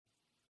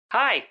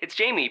Hi, it's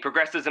Jamie,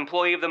 Progressive's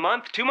Employee of the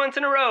Month, 2 months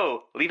in a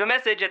row. Leave a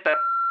message at the...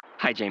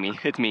 Hi, Jamie.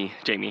 It's me,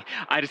 Jamie.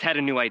 I just had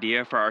a new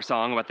idea for our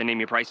song about the Name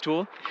Your Price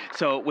tool.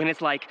 So when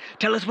it's like,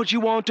 tell us what you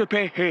want to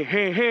pay, hey,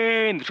 hey,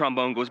 hey, and the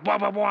trombone goes, blah,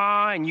 blah,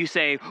 blah, and you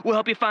say, we'll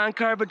help you find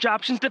coverage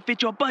options to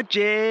fit your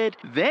budget.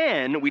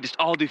 Then we just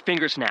all do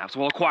finger snaps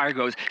while a choir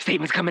goes,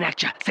 savings coming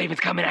at ya,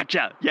 savings coming at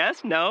ya. Yes?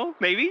 No?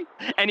 Maybe?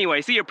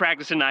 Anyway, see you at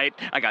practice tonight.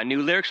 I got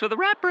new lyrics for the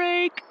rap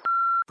break.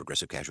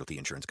 Progressive Casualty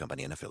Insurance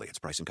Company and Affiliates.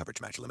 Price and coverage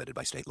match limited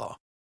by state law.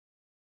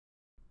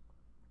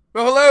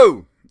 Well,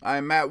 hello.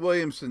 I'm Matt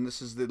Williamson.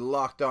 This is the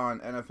Locked On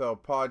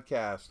NFL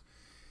podcast.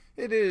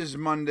 It is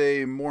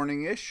Monday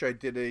morning-ish. I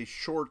did a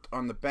short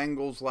on the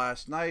Bengals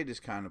last night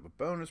as kind of a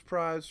bonus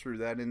prize. Threw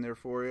that in there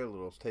for you. A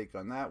little take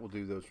on that. We'll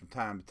do those from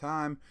time to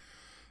time.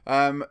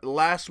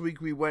 Last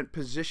week we went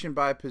position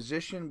by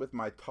position with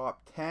my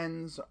top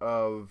 10s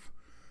of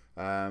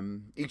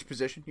each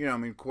position.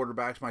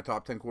 Quarterbacks, my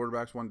top 10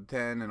 quarterbacks, 1 to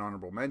 10, and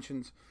honorable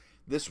mentions.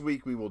 This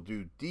week we will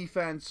do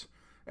defense.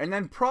 And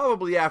then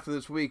probably after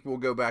this week, we'll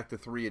go back to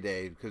 3 a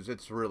day because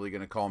it's really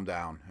going to calm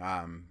down.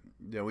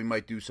 We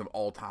might do some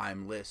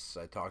all-time lists.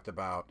 I talked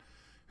about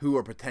who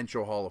are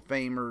potential Hall of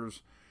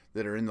Famers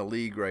that are in the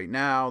league right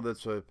now.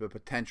 That's a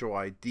potential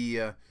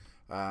idea.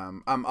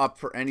 I'm up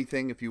for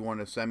anything. If you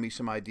want to send me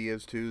some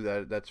ideas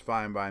too, that's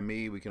fine by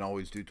me. We can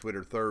always do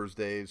Twitter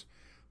Thursdays.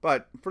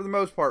 But for the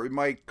most part, we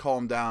might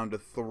calm down to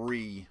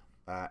 3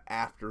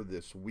 after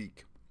this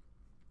week.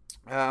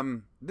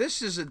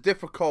 This is a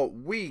difficult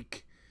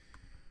week.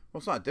 Well,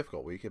 it's not a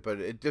difficult week,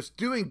 but just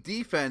doing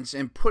defense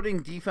and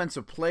putting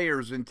defensive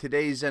players in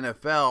today's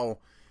NFL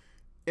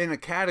in a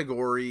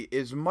category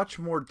is much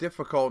more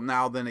difficult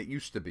now than it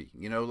used to be.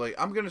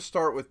 I'm going to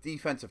start with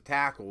defensive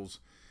tackles,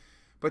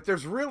 but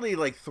there's really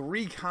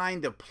 3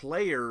 kind of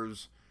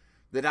players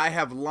that I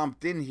have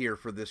lumped in here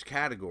for this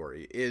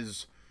category.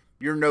 Is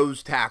your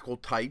nose tackle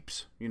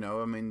types,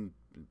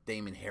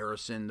 Damon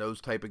Harrison, those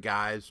type of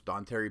guys,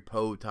 Dontari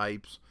Poe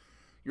types.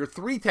 Your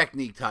 3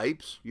 technique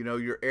types,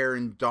 your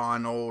Aaron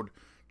Donald,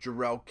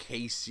 Jarrell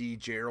Casey,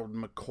 Gerald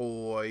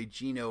McCoy,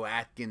 Geno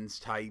Atkins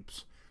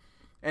types.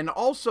 And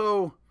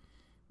also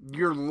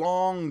your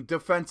long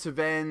defensive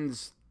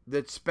ends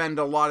that spend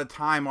a lot of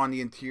time on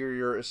the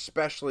interior,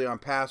 especially on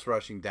pass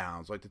rushing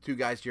downs, like the 2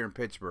 guys here in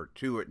Pittsburgh,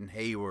 Tuitt and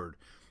Hayward,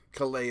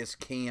 Calais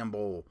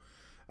Campbell.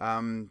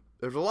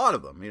 There's a lot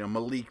of them,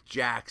 Malik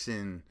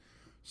Jackson.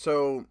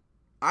 So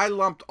I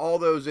lumped all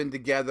those in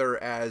together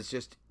as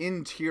just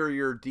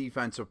interior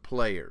defensive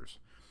players.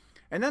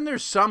 And then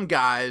there's some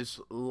guys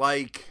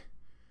like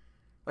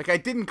I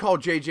didn't call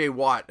J.J.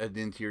 Watt an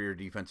interior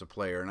defensive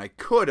player, and I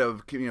could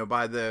have,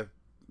 by the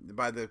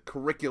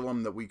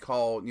curriculum that we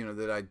call,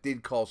 that I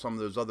did call some of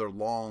those other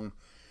long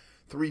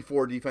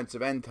 3-4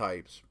 defensive end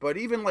types. But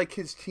even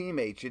his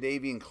teammate,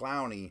 Jadeveon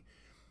Clowney,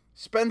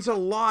 spends a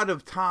lot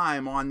of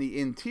time on the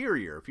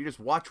interior. If you just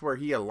watch where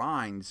he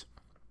aligns.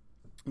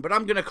 But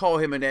I'm going to call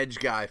him an edge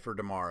guy for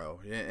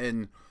tomorrow.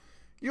 And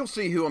you'll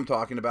see who I'm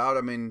talking about.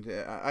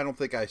 I don't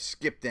think I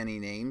skipped any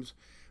names.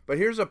 But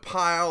here's a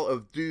pile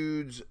of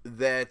dudes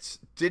that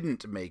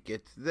didn't make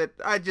it that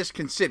I just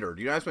considered.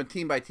 I just went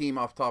team by team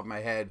off the top of my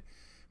head.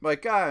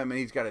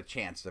 He's got a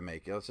chance to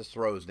make it. Let's just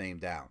throw his name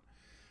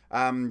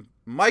down.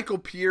 Michael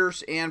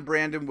Pierce and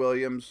Brandon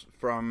Williams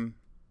from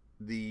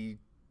the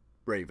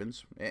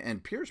Ravens.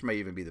 And Pierce may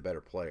even be the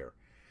better player.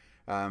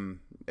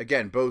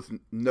 Again, both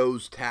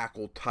nose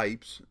tackle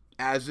types,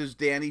 as is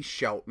Danny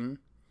Shelton,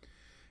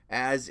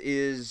 as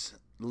is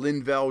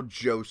Linval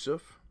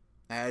Joseph,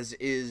 as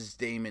is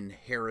Damon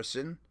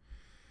Harrison.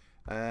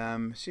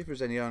 See if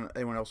there's anyone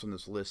else on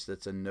this list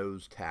that's a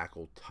nose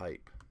tackle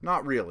type.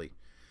 Not really.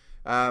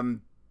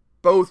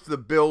 Both the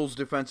Bills'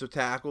 defensive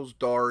tackles,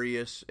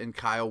 Darius and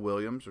Kyle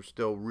Williams, are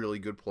still really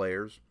good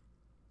players.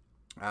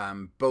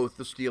 Both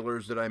the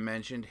Steelers that I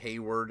mentioned,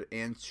 Hayward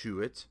and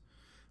Tuitt,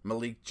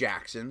 Malik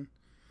Jackson,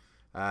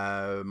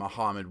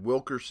 Muhammad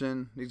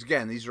Wilkerson.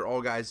 These are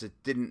all guys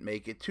that didn't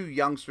make it. 2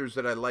 youngsters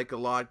that I like a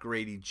lot,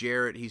 Grady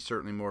Jarrett. He's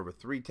certainly more of a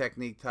 3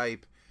 technique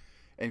type.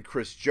 And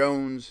Chris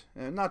Jones.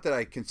 Not that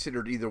I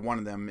considered either one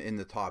of them in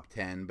the top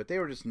 10, but they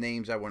were just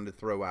names I wanted to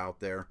throw out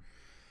there.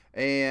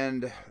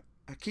 And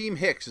Hakeem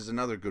Hicks is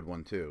another good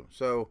one too.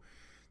 So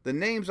the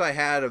names I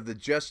had of the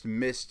just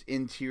missed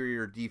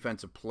interior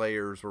defensive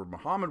players were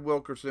Muhammad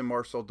Wilkerson,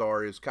 Marcel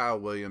Darius, Kyle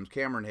Williams,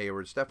 Cameron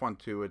Hayward, Stephon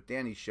Tuitt,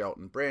 Danny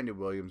Shelton, Brandon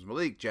Williams,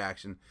 Malik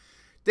Jackson,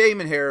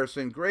 Damon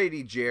Harrison,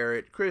 Grady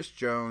Jarrett, Chris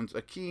Jones,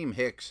 Hakeem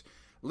Hicks,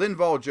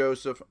 Linval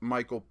Joseph,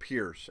 Michael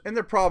Pierce. And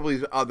there are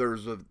probably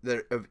others of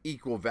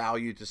equal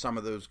value to some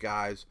of those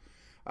guys.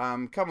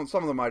 Some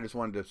of them I just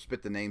wanted to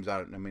spit the names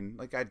out.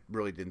 I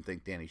really didn't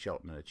think Danny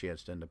Shelton had a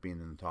chance to end up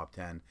being in the top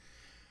 10.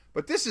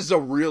 But this is a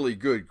really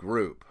good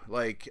group.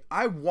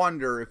 I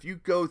wonder if you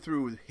go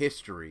through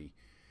history,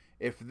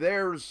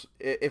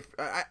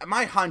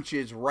 my hunch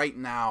is right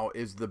now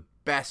is the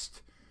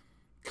best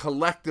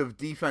collective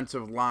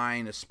defensive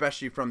line,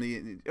 especially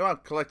from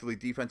collectively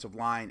defensive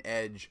line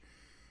edge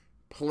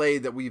play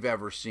that we've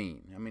ever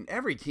seen.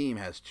 Every team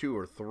has 2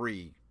 or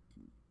 3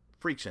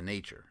 freaks of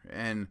nature,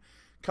 and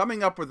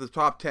coming up with the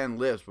top 10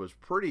 list was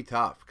pretty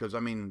tough because, I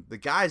mean, the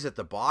guys at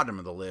the bottom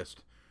of the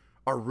list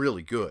are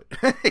really good.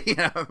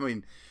 I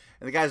mean,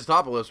 and the guys at the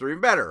top of the list are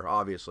even better,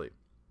 obviously.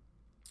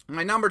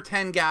 My number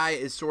 10 guy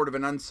is sort of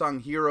an unsung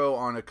hero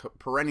on a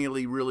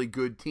perennially really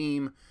good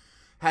team,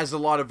 has a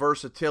lot of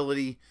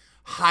versatility,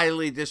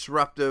 highly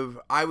disruptive.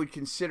 I would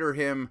consider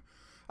him,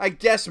 I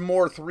guess,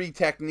 more 3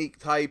 technique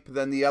type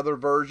than the other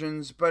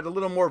versions, but a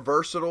little more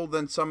versatile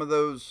than some of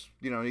those.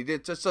 He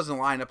just doesn't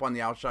line up on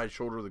the outside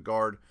shoulder of the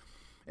guard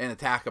and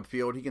attack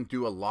upfield. He can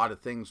do a lot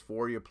of things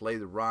for you, play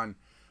the run,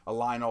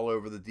 align all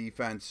over the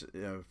defense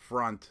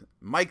front.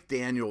 Mike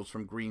Daniels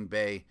from Green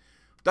Bay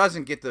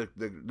doesn't get the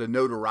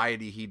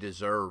notoriety he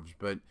deserves,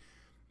 but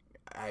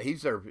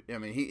he's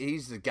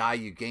the guy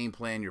you game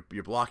plan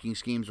your blocking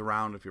schemes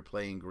around if you're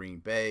playing Green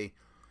Bay.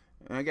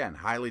 And again,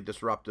 highly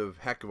disruptive,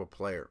 heck of a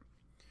player.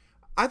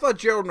 I thought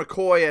Gerald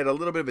McCoy had a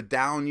little bit of a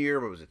down year,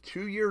 but was it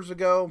 2 years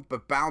ago?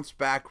 But bounced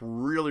back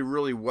really,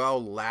 really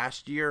well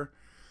last year.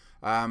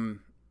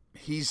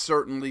 He's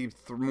certainly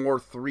more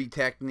 3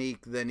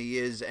 technique than he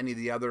is any of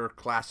the other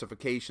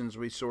classifications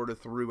we sort of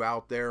threw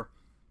out there.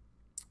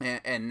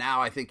 And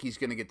now I think he's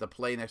going to get to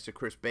play next to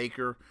Chris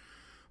Baker.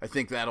 I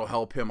think that'll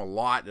help him a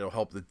lot. It'll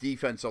help the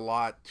defense a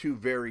lot. 2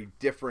 very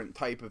different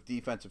type of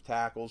defensive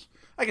tackles.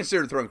 I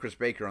consider throwing Chris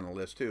Baker on the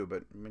list too,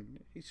 but I mean,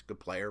 he's a good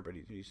player, but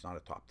he's not a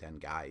top 10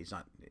 guy. He's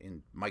not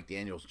in Mike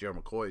Daniels,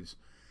 Gerald McCoy's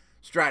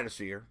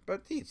stratosphere,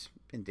 but he's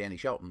in Danny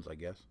Shelton's, I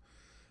guess.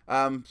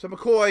 So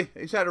McCoy,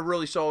 he's had a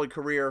really solid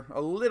career,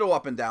 a little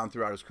up and down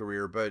throughout his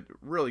career, but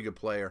really good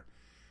player.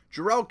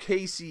 Jurrell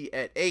Casey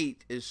at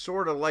 8 is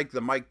sort of like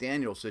the Mike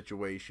Daniels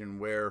situation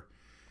where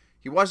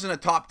he wasn't a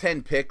top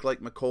 10 pick like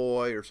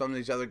McCoy or some of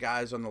these other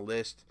guys on the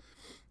list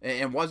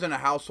and wasn't a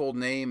household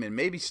name and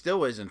maybe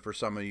still isn't for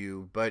some of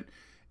you. But,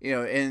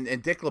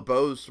 in Dick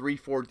LeBeau's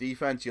 3-4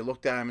 defense, you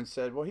looked at him and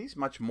said, well, he's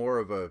much more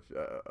of a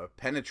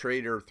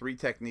penetrator, 3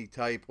 technique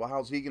type. Well,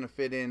 how's he going to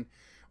fit in?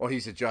 Well,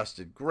 he's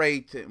adjusted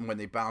great. And when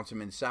they bounce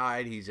him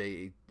inside, he's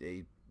a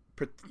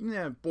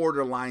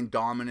borderline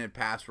dominant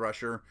pass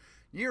rusher.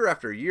 Year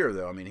after year,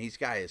 though, I mean, this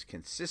guy is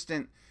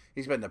consistent.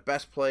 He's been the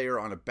best player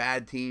on a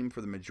bad team for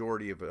the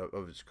majority of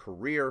his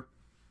career.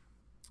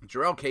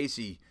 Jurrell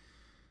Casey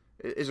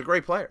is a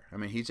great player. I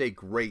mean, he's a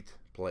great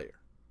player.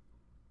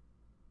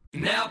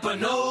 Napa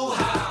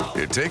know-how.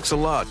 It takes a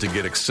lot to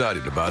get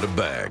excited about a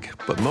bag,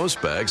 but most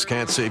bags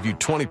can't save you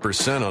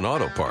 20% on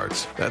auto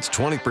parts. That's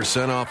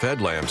 20% off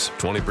headlamps,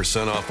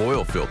 20% off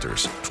oil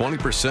filters,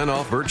 20%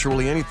 off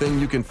virtually anything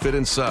you can fit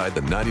inside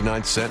the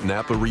 99-cent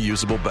Napa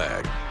reusable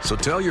bag. So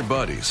tell your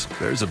buddies,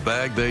 there's a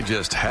bag they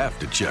just have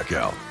to check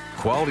out.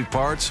 Quality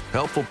parts,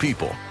 helpful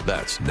people.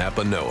 That's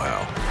Napa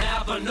know-how.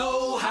 Napa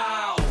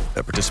know-how.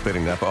 At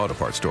participating Napa Auto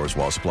Parts stores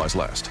while supplies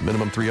last.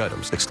 Minimum 3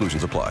 items.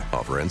 Exclusions apply.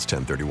 Offer ends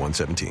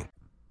 10/31/17.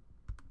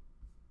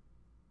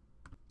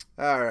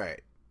 All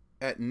right.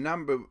 At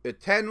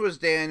 10 was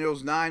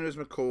Daniels, 9 was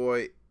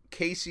McCoy,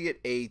 Casey at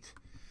 8,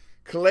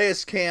 Calais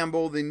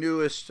Campbell, the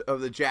newest of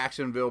the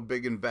Jacksonville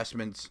big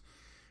investments,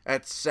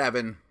 at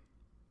 7.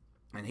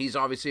 And he's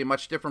obviously a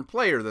much different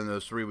player than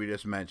those 3 we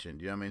just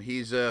mentioned. I mean,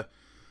 he's a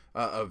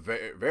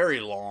very,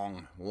 very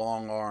long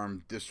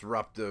arm,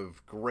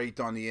 disruptive, great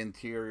on the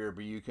interior,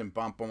 but you can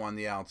bump him on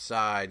the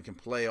outside, can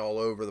play all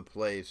over the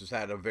place, has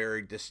had a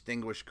very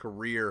distinguished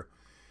career,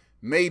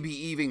 maybe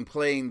even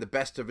playing the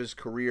best of his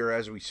career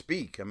as we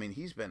speak. I mean,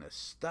 he's been a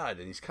stud,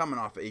 and he's coming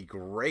off a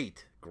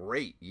great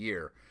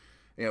year.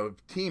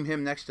 Team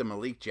him next to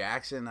Malik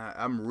Jackson.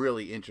 I'm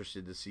really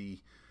interested to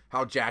see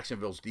how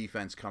Jacksonville's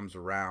defense comes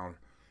around.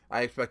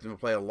 I expect him to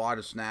play a lot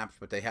of snaps,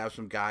 but they have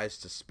some guys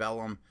to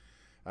spell him.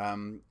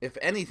 If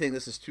anything,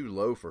 this is too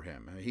low for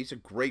him. I mean, he's a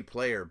great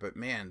player, but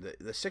man,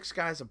 the 6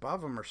 guys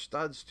above him are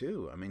studs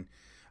too. I mean,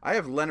 I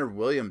have Leonard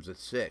Williams at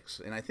 6,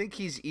 and I think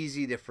he's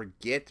easy to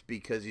forget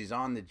because he's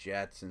on the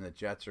Jets, and the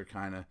Jets are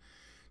kind of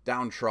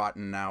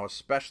downtrodden now,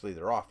 especially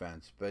their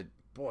offense. But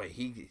boy,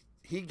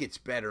 he gets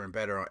better and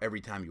better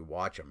every time you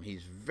watch him.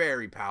 He's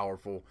very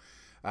powerful.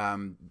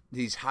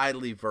 He's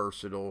highly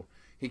versatile.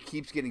 He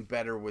keeps getting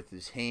better with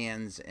his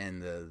hands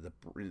and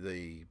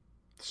the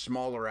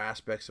smaller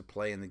aspects of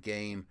play in the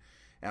game.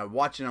 And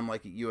watching him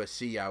like at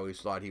USC, I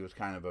always thought he was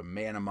kind of a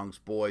man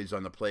amongst boys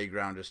on the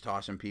playground, just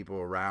tossing people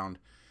around.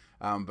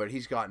 But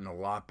he's gotten a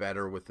lot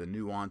better with the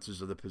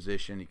nuances of the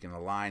position. He can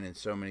align in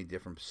so many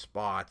different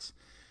spots.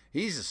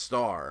 He's a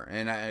star,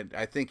 and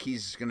I think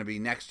he's going to be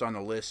next on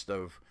the list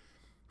of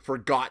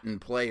forgotten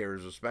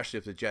players, especially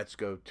if the Jets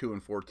go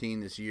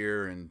 2-14 this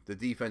year, and the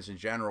defense in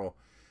general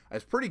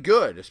is pretty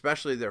good,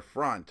 especially their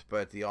front,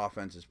 but the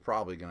offense is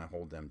probably going to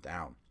hold them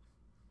down.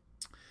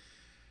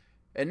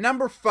 At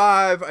number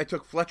 5, I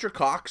took Fletcher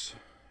Cox,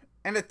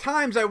 and at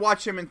times I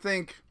watch him and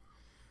think,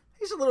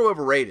 he's a little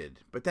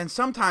overrated, but then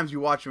sometimes you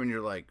watch him and you're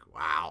like,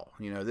 wow,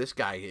 this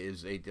guy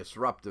is a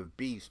disruptive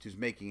beast who's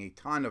making a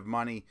ton of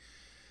money,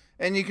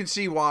 and you can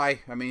see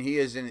why. I mean, he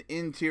is an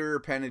interior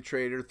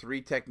penetrator,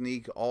 3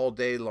 technique all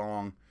day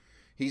long.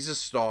 He's a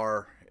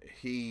star.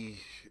 He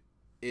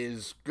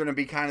is going to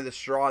be kind of the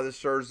straw that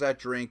stirs that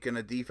drink in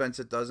a defense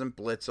that doesn't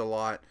blitz a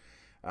lot.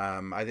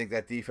 I think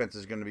that defense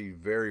is going to be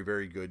very,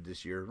 very good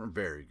this year.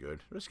 Very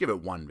good. Let's give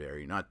it one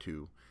very, not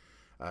two,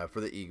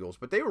 for the Eagles.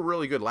 But they were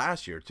really good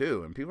last year,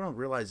 too, and people don't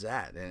realize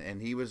that.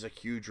 And he was a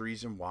huge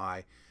reason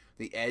why.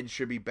 The edge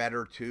should be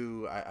better,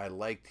 too. I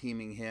like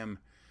teaming him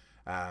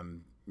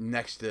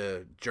next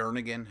to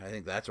Jernigan. I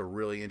think that's a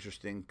really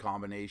interesting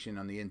combination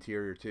on the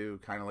interior, too,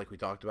 kind of like we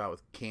talked about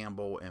with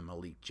Campbell and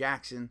Malik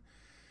Jackson.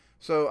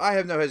 So I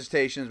have no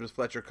hesitations with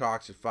Fletcher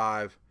Cox at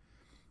 5.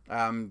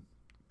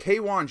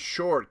 KK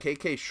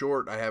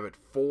Short, I have at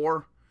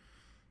 4.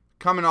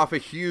 Coming off a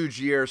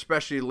huge year,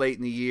 especially late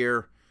in the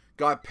year.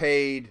 Got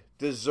paid,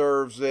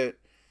 deserves it.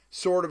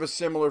 Sort of a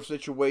similar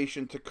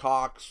situation to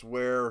Cox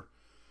where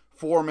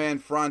 4-man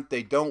front,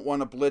 they don't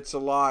want to blitz a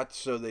lot,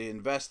 so they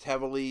invest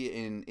heavily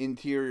in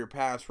interior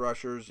pass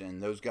rushers,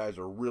 and those guys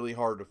are really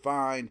hard to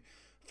find.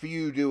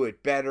 Few do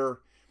it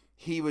better.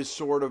 He was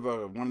sort of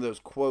one of those,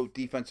 quote,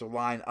 defensive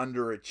line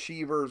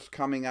underachievers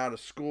coming out of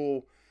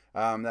school.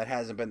 That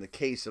hasn't been the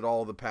case at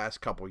all the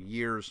past couple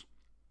years.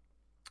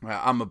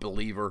 I'm a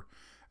believer.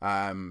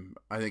 I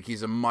think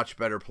he's a much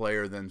better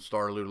player than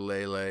Star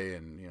Lutulele,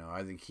 and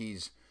I think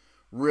he's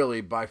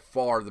really by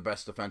far the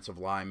best defensive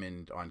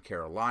lineman on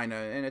Carolina,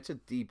 and it's a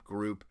deep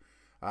group.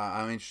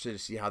 I'm interested to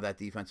see how that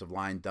defensive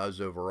line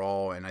does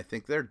overall, and I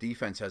think their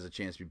defense has a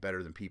chance to be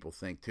better than people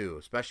think too,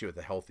 especially with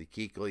a healthy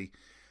Kuechly.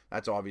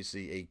 That's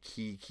obviously a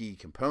key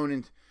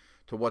component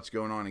to what's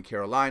going on in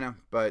Carolina,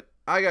 but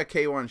I got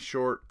K1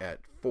 Short at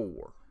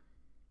 4.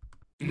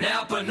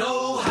 Napa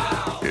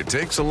know-how. It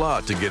takes a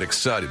lot to get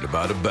excited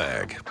about a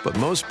bag, but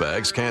most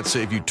bags can't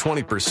save you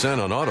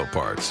 20% on auto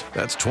parts.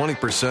 That's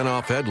 20%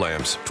 off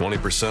headlamps,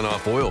 20%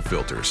 off oil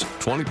filters,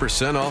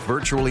 20% off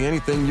virtually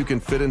anything you can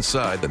fit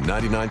inside the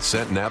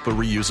 99-cent Napa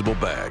reusable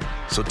bag.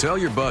 So tell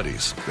your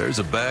buddies, there's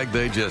a bag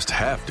they just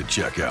have to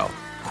check out.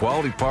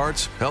 Quality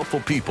parts, helpful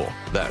people.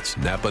 That's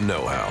Napa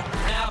know-how.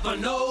 Napa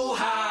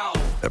know-how.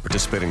 At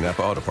participating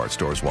Napa Auto Parts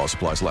stores while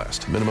supplies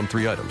last. Minimum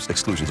 3 items.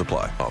 Exclusions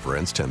apply. Offer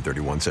ends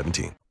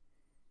 10/31/17.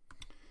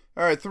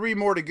 All right, 3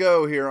 more to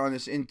go here on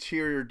this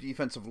interior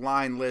defensive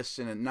line list.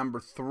 And at number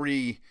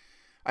 3,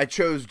 I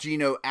chose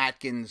Geno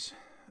Atkins.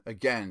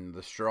 Again,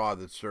 the straw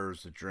that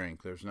serves the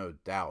drink. There's no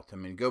doubt. I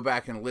mean, go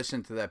back and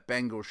listen to that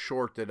Bengals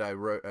short that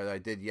I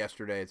did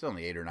yesterday. It's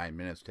only 8 or 9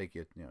 minutes. Take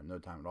you no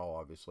time at all,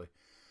 obviously.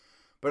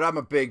 But I'm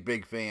a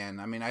big fan.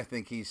 I mean, I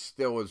think he's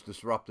still as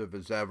disruptive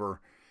as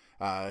ever.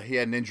 He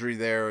had an injury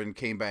there and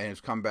came back and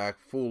has come back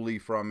fully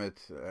from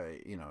it.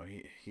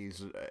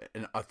 He's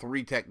a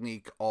 3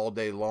 technique all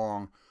day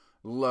long.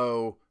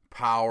 Low,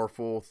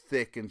 powerful,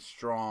 thick and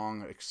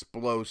strong,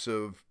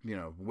 explosive,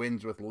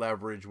 wins with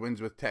leverage,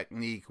 wins with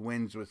technique,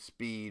 wins with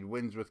speed,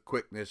 wins with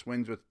quickness,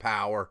 wins with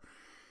power.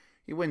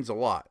 He wins a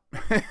lot.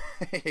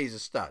 He's a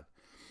stud.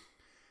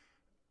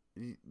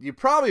 You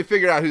probably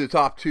figured out who the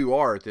top 2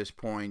 are at this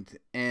point,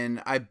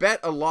 and I bet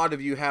a lot of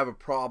you have a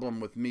problem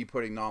with me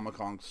putting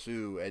Ndamukong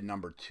Suh at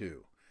number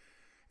 2.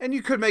 And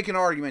you could make an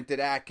argument that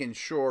Atkins,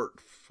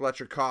 Short,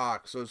 Fletcher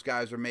Cox, those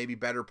guys are maybe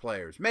better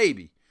players.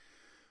 Maybe.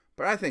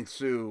 But I think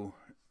Suh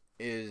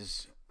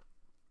is,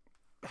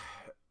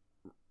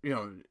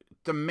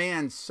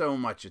 demands so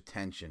much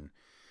attention.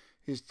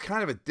 He's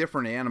kind of a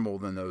different animal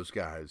than those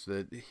guys.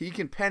 That he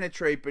can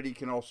penetrate, but he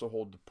can also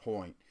hold the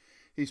point.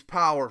 He's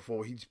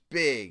powerful, he's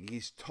big,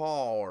 he's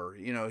tall,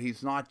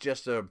 he's not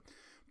just a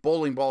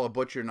bowling ball of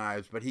butcher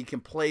knives, but he can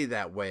play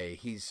that way.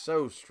 He's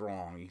so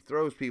strong. He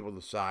throws people to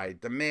the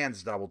side,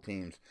 demands double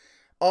teams,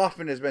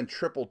 often has been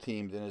triple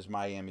teamed in his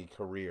Miami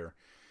career.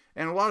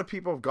 And a lot of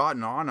people have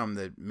gotten on him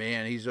that,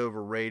 man, he's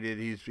overrated.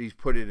 He's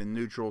put it in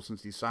neutral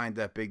since he signed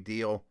that big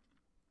deal.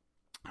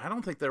 I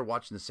don't think they're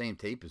watching the same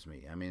tape as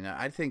me. I mean,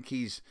 I think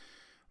he's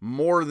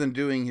more than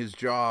doing his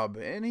job,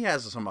 and he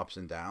has some ups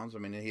and downs. I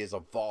mean, he is a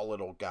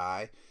volatile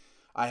guy.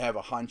 I have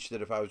a hunch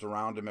that if I was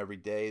around him every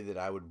day that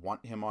I would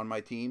want him on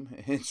my team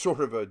in sort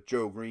of a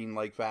Joe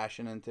Green-like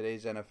fashion in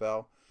today's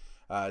NFL.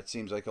 It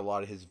seems like a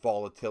lot of his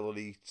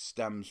volatility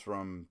stems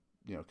from,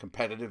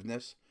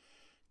 competitiveness,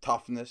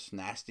 toughness,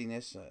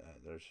 nastiness.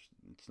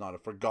 It's not a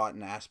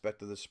forgotten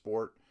aspect of the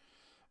sport.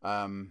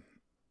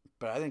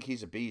 But I think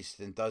he's a beast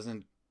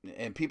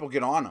and people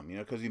get on him,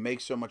 because he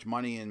makes so much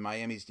money and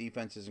Miami's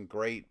defense isn't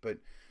great. But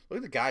look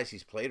at the guys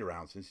he's played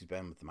around since he's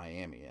been with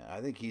Miami.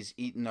 I think he's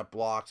eaten up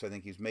blocks. I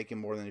think he's making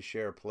more than his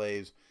share of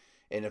plays.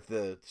 And if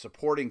the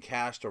supporting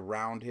cast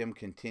around him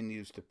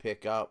continues to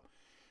pick up,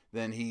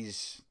 then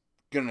he's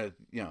going to,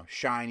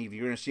 shine.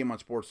 You're going to see him on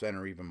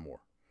SportsCenter even more.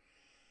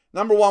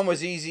 Number 1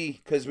 was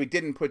easy because we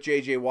didn't put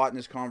J.J. Watt in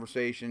this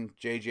conversation.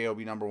 J.J. will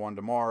be number 1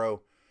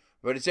 tomorrow.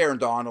 But it's Aaron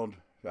Donald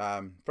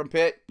from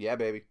Pitt. Yeah,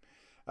 baby.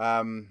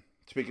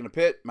 Speaking of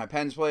Pitt, my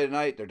Pens play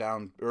tonight.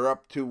 They're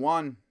up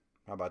 2-1.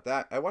 How about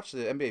that? I watched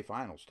the NBA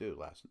Finals, too,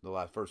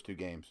 the first 2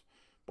 games.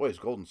 Boy, is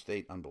Golden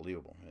State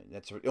unbelievable.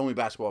 That's the only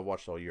basketball I've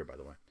watched all year, by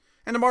the way.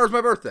 And tomorrow's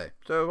my birthday.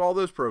 So all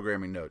those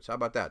programming notes. How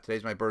about that?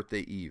 Today's my birthday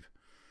eve.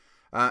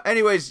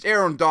 Anyways,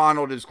 Aaron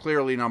Donald is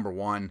clearly number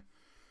 1.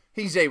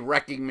 He's a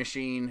wrecking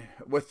machine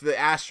with the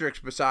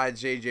asterisk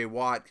besides J.J.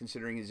 Watt,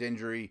 considering his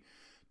injury.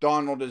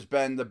 Donald has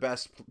been the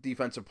best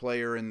defensive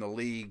player in the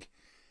league.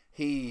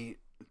 He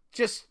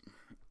just,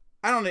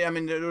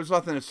 there's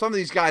nothing. Some of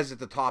these guys at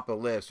the top of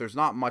the list, there's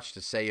not much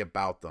to say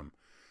about them.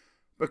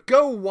 But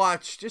go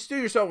watch, just do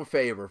yourself a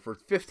favor for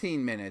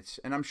 15 minutes,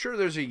 and I'm sure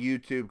there's a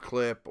YouTube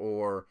clip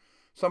or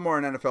somewhere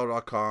on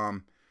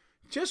NFL.com.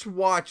 Just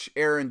watch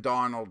Aaron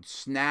Donald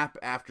snap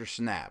after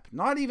snap.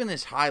 Not even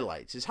his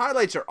highlights. His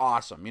highlights are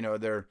awesome.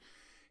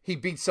 He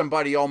beats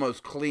somebody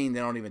almost clean. They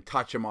don't even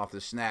touch him off the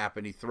snap,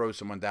 and he throws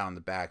someone down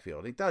the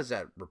backfield. He does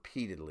that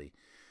repeatedly.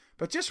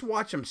 But just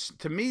watch him.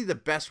 To me, the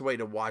best way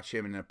to watch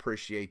him and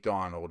appreciate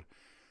Donald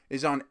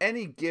is on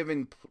any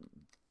given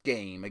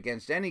game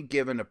against any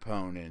given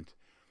opponent.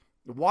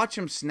 Watch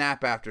him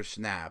snap after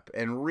snap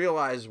and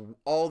realize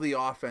all the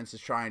offense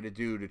is trying to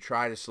do to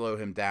try to slow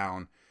him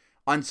down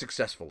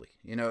unsuccessfully.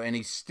 And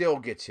he still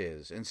gets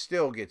his and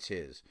still gets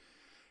his.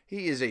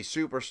 He is a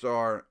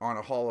superstar on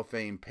a Hall of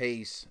Fame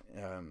pace.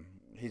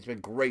 He's been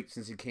great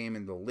since he came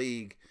in the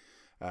league.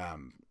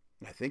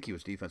 I think he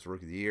was Defensive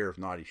Rookie of the Year. If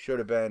not, he should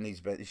have been.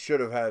 He should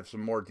have had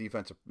some more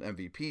defensive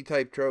MVP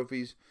type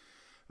trophies.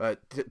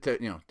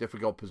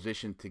 Difficult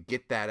position to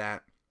get that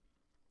at.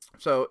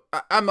 So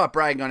I'm not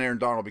bragging on Aaron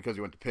Donald because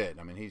he went to Pitt.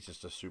 He's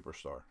just a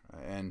superstar.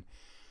 And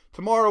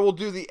tomorrow we'll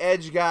do the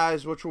edge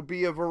guys, which will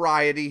be a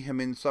variety.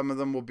 Some of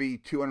them will be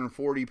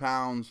 240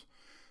 pounds.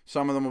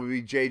 Some of them will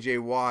be J.J.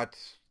 Watt.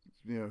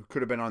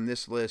 Could have been on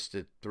this list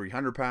at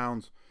 300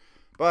 pounds.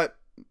 But,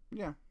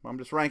 yeah, I'm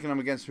just ranking them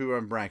against who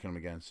I'm ranking them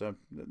against. So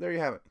there you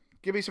have it.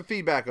 Give me some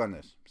feedback on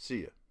this.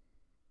 See ya.